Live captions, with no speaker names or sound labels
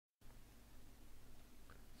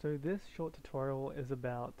So this short tutorial is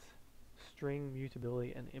about string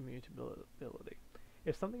mutability and immutability.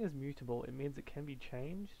 If something is mutable, it means it can be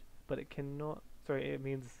changed, but it cannot, sorry, it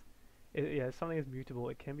means, if something is mutable,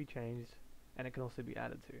 it can be changed, and it can also be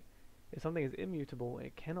added to. If something is immutable,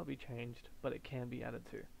 it cannot be changed, but it can be added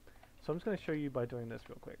to. So I'm just going to show you by doing this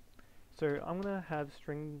real quick. So I'm going to have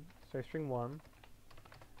string 1.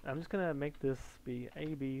 I'm just going to make this be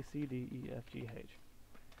A, B, C, D, E, F, G, H.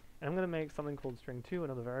 And I'm going to make something called string 2,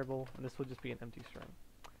 another variable, and this will just be an empty string.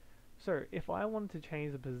 So if I wanted to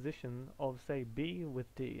change the position of, say, B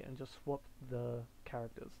with D and just swap the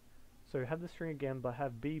characters, so have the string again, but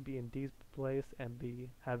have B be in D's place and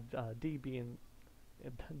have D be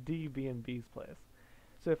in B's place.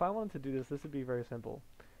 So if I wanted to do this, this would be very simple.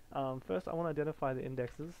 First, I want to identify the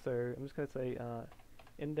indexes. So I'm just going to say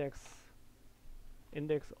index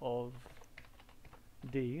of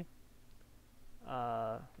D,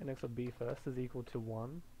 index of B first is equal to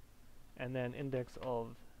 1, and then index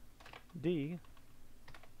of D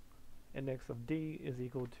is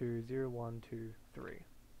equal to 0, 1, 2, 3.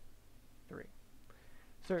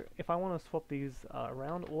 So if I want to swap these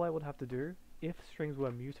around, all I would have to do, if strings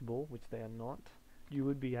were mutable, which they are not, you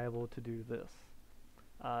would be able to do this.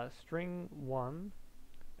 String 1,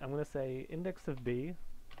 I'm going to say index of B,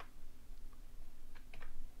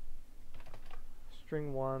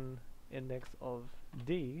 string 1 index of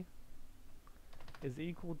D is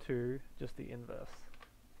equal to just the inverse.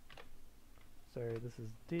 So this is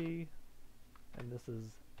D, and this is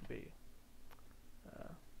B.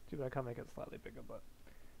 Too bad I can't make it slightly bigger, but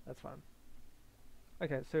that's fine.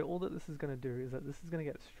 Okay, so all that this is going to do is that this is going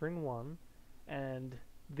to get string 1, and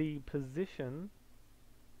the position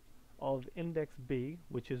of index B,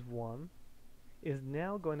 which is 1, is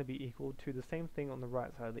now going to be equal to the same thing on the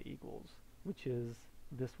right side of the equals, which is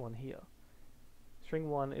this one here. String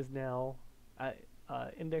 1 is now,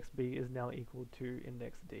 index B is now equal to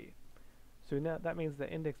index D. So now that means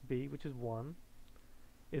that index B, which is 1,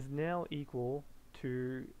 is now equal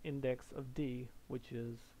to index of D, which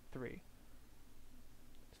is 3.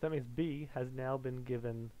 So that means B has now been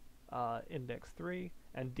given index 3,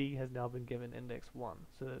 and D has now been given index 1.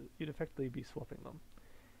 So you'd effectively be swapping them.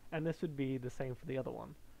 And this would be the same for the other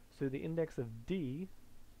one. So the index of D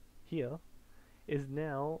here is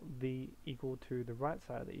now equal to the right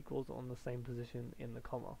side of the equals on the same position in the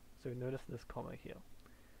comma. So notice this comma here.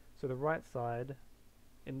 So the right side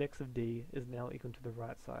index of D is now equal to the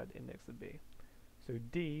right side index of B. So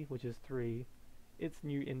D, which is 3, its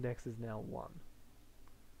new index is now 1.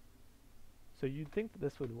 So you'd think that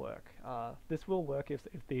this would work. This will work if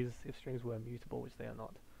strings were mutable, which they are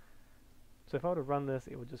not. So if I were to run this,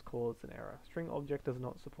 it would just cause an error. String object does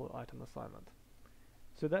not support item assignment.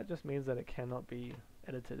 So that just means that it cannot be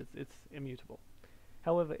edited. It's immutable.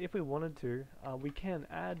 However, if we wanted to, we can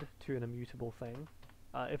add to an immutable thing.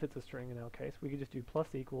 If it's a string in our case, we could just do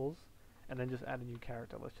plus equals and then just add a new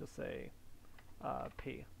character. Let's just say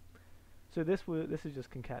P. So this is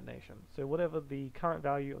just concatenation. So whatever the current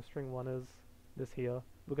value of string 1 is, this here,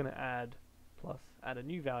 we're going to add a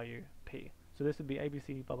new value, P. So this would be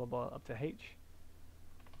ABC blah blah blah up to H,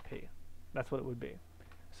 P. That's what it would be.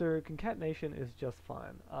 So concatenation is just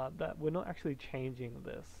fine. That we're not actually changing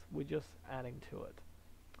this, we're just adding to it.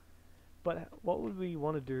 But what would we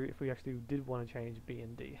want to do if we actually did want to change B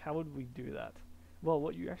and D? How would we do that? Well,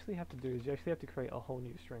 what you actually have to do is you actually have to create a whole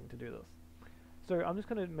new string to do this. So I'm just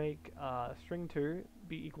going to make string 2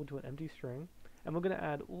 be equal to an empty string, and we're going to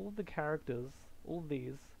add all the characters, all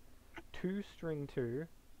these, to string 2,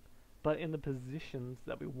 but in the positions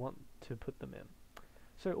that we want to put them in.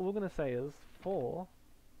 So all we're going to say is for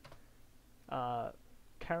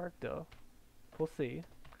character, for C,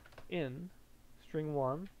 in string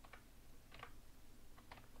 1,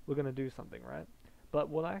 we're going to do something, right? But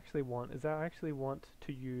what I actually want is I actually want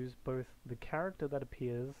to use both the character that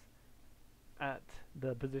appears at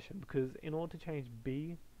the position, because in order to change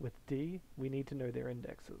B with D, we need to know their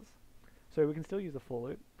indexes. So we can still use a for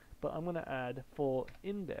loop, but I'm going to add for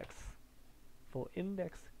index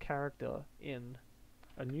character in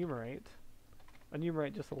enumerate.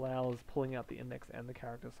 Enumerate just allows pulling out the index and the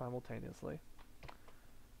character simultaneously.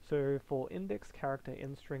 So for index character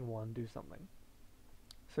in string 1, do something.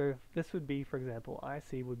 So this would be, for example,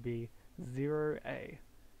 IC would be 0A.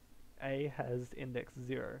 A has index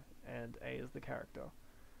 0, and A is the character.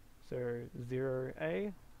 So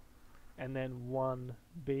 0A, and then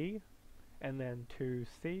 1B, and then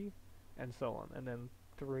 2C, and so on, and then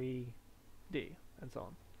 3D, and so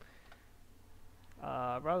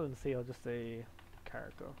on. Rather than C, I'll just say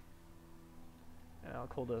character, and I'll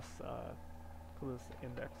call this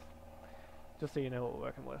index, just so you know what we're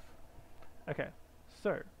working with. Okay,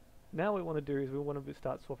 So now what we want to do is we want to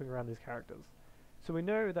start swapping around these characters. So we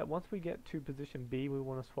know that once we get to position B, we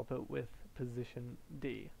want to swap it with position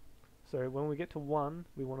D. So when we get to 1,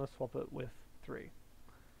 we want to swap it with 3.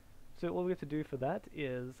 So all we have to do for that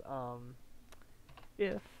is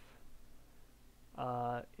if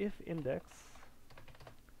index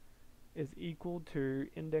is equal to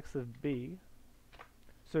index of B,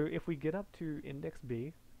 so if we get up to index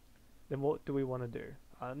B, then what do we want to do?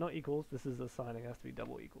 Not equals, this is assigning, it has to be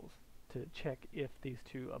double equals to check if these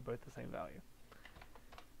two are both the same value.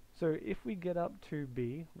 So if we get up to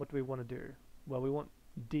B, what do we want to do? Well, we want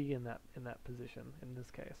D in that position in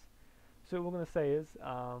this case. So what we're going to say is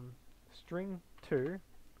string 2,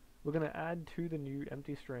 we're going to add to the new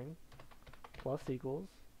empty string plus equals.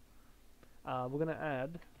 We're going to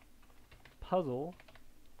add puzzle,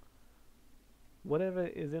 whatever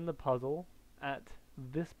is in the puzzle at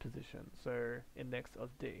this position, so index of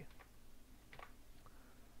D.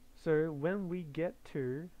 So when we get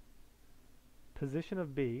to position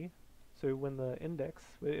of B, so when the index,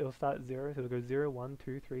 it'll start at 0, so it'll go 0, 1,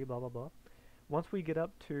 2, 3, blah blah blah. Once we get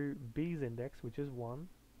up to B's index, which is 1,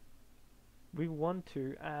 we want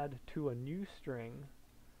to add to a new string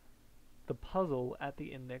the puzzle at the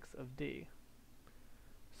index of D.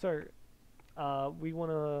 So we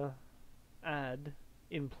want to add,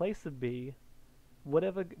 in place of B,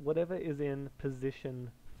 whatever is in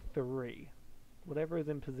position 3. Whatever is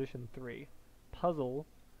in position 3. Puzzle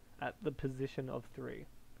at the position of 3.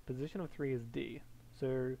 Position of 3 is D.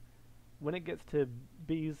 So when it gets to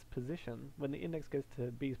B's position, when the index gets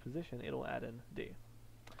to B's position, it'll add in D.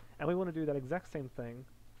 And we want to do that exact same thing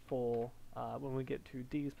for when we get to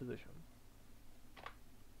D's position.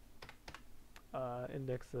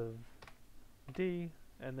 Index of D,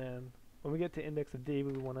 and then when we get to index of D,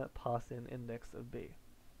 we want to pass in index of B.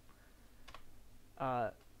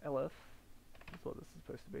 Elif, that's what this is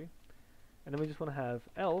supposed to be. And then we just want to have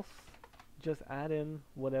else, just add in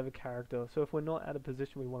whatever character. So if we're not at a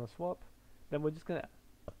position we want to swap, then we're just gonna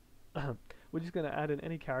add in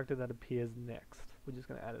any character that appears next. We're just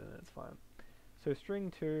gonna add it in, it's fine. So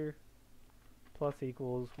string 2 plus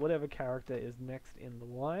equals whatever character is next in the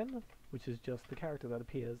line, which is just the character that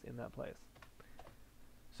appears in that place.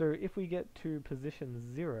 So if we get to position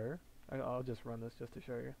 0, I'll just run this just to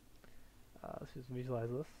show you. Let's just visualize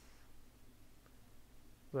this.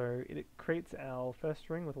 So it creates our first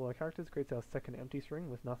string with all our characters, creates our second empty string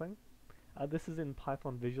with nothing. This is in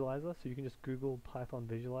Python Visualizer, so you can just Google Python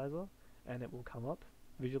Visualizer and it will come up.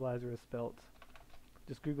 Visualizer is spelt,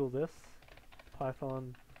 just Google this,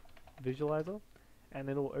 Python Visualizer, and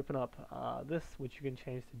it'll open up this, which you can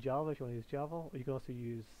change to Java if you want to use Java, or you can also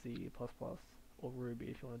use C++ or Ruby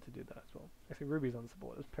if you wanted to do that as well. Actually, Ruby's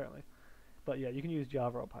unsupported apparently, but yeah, you can use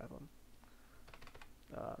Java or Python.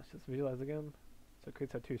 Let's just visualize again. So it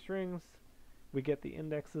creates our two strings. We get the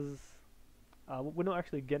indexes. We're not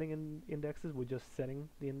actually getting indexes, we're just setting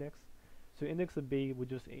the index. So index of B, we're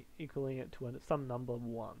just equaling it to some number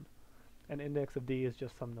 1. And index of D is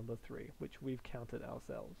just some number 3, which we've counted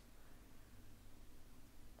ourselves.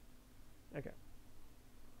 Okay.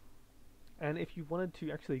 And if you wanted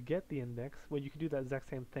to actually get the index, well, you could do that exact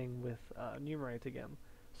same thing with enumerate again.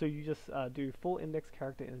 So you just do full index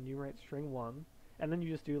character in enumerate string 1, and then you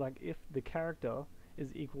just do like if the character is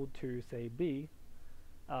equal to say B,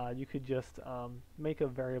 you could just make a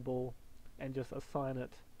variable and just assign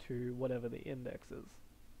it to whatever the index is.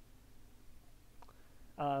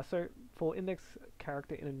 So for index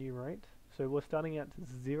character in enumerate, so we're starting at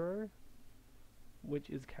 0, which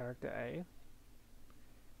is character A.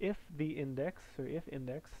 If the index, so if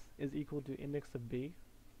index is equal to index of B,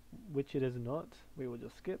 which it is not, we will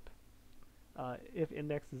just skip. If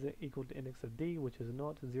index is equal to index of D, which is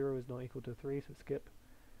not, 0 is not equal to 3, so skip.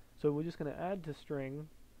 So we're just going to add to string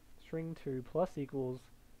 2 plus equals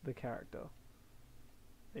the character.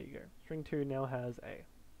 There you go. String 2 now has A.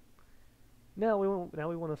 Now we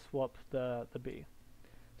want to swap the B.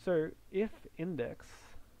 So if index,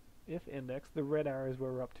 the red arrows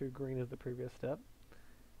where we're up to, green is the previous step.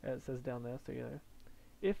 It says down there, so you know.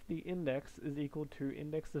 If the index is equal to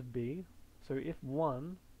index of B, so if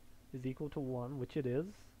 1 is equal to 1, which it is,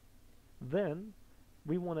 then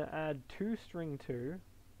we want to add to string 2,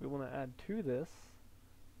 we want to add to this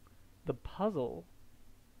the puzzle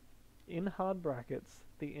in hard brackets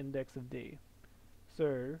the index of D.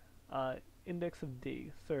 So index of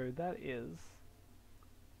D, so that is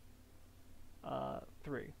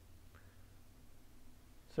 3.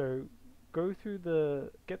 So go through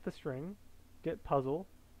get the string, get puzzle,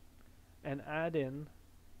 and add in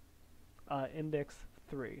index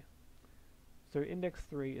 3. So index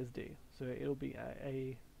 3 is D, so it'll be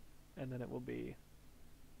A, and then it will be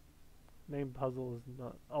name puzzle is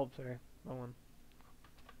not, oh sorry, wrong one.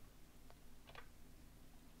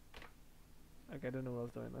 Okay, I don't know what I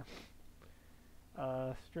was doing there.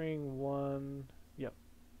 String 1, yep,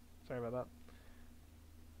 sorry about that.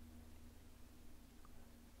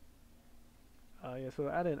 Yeah, so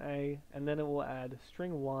we'll add in A, and then it will add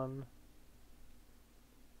string 1,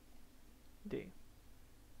 D.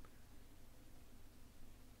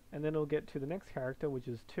 And then it'll get to the next character, which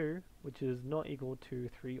is 2, which is not equal to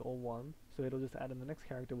 3 or 1, so it'll just add in the next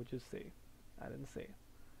character, which is C. Add in C.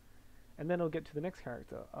 And then it'll get to the next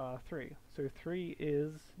character, 3. So 3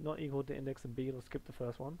 is not equal to index of B, it'll skip the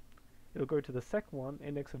first one. It'll go to the second one,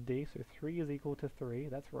 index of D, so 3 is equal to 3,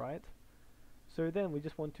 that's right. So then we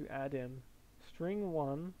just want to add in string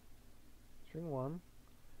 1,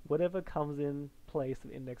 whatever comes in place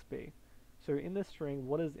of index B. So in this string,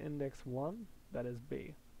 what is index 1? That is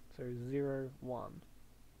B. So 0, 1.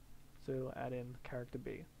 So it'll add in character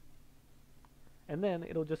B. And then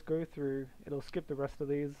it'll just go through, it'll skip the rest of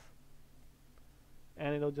these,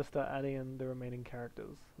 and it'll just start adding in the remaining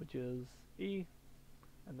characters, which is E,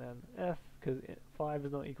 and then F, because 5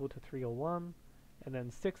 is not equal to 3 or 1, and then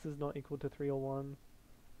 6 is not equal to 3 or 1,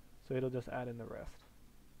 so it'll just add in the rest.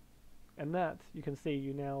 And that, you can see,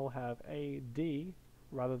 you now have AD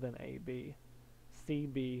rather than AB,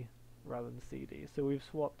 CB rather than CD. So we've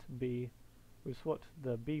swapped the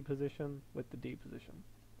B position with the D position.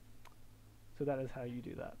 So that is how you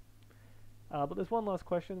do that. But there's one last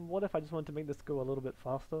question. What if I just wanted to make this go a little bit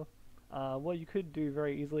faster? Well, you could do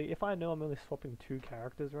very easily. If I know I'm only swapping 2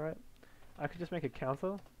 characters, right? I could just make a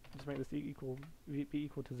counter, just make this be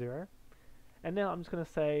equal to 0. And now I'm just going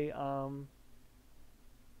to say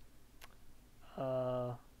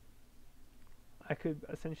I could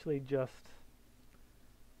essentially just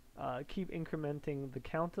keep incrementing the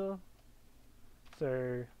counter.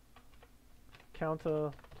 So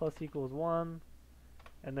counter plus equals 1,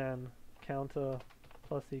 and then counter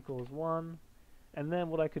plus equals 1, and then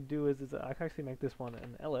what I could do is I could actually make this one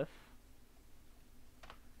an elif,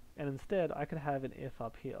 and instead I could have an if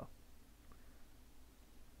up here.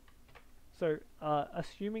 So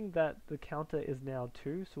assuming that the counter is now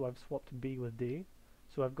 2, so I've swapped B with D,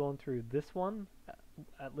 so I've gone through this one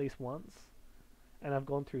at least once, and I've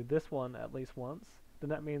gone through this one at least once, then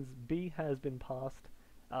that means B has been passed,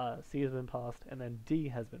 C has been passed, and then D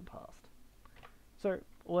has been passed. So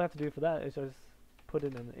all I have to do for that is just put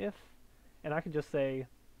in an if, and I can just say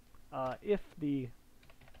if the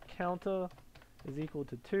counter is equal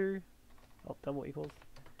to 2, double equals,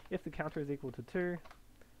 if the counter is equal to 2,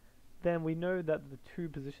 then we know that the 2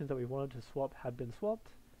 positions that we wanted to swap have been swapped,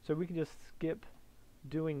 so we can just skip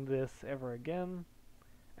doing this ever again,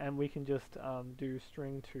 and we can just do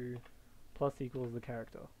string 2 plus equals the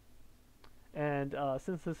character. And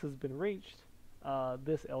since this has been reached,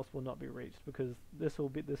 this else will not be reached, because this will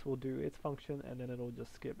do its function, and then it'll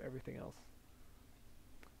just skip everything else.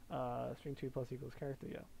 String 2 plus equals character,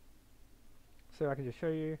 yeah. So I can just show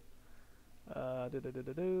you.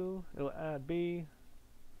 It'll add B.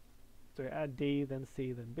 So add D, then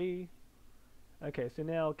C, then B. Okay, so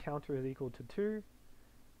now counter is equal to 2.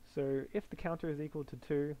 So if the counter is equal to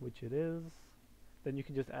 2, which it is, then you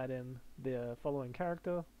can just add in the following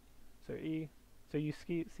character. So E. So you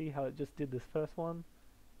see how it just did this first one,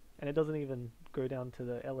 and it doesn't even go down to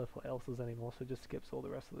the elif or else's anymore, so it just skips all the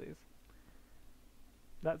rest of these.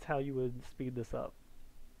 That's how you would speed this up.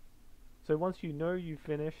 So once you know you've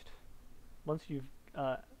finished, once you've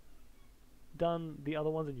done the other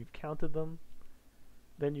ones and you've counted them,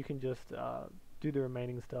 then you can just do the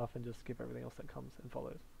remaining stuff and just skip everything else that comes and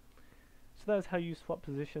follows. So that is how you swap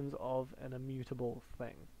positions of an immutable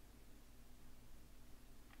thing.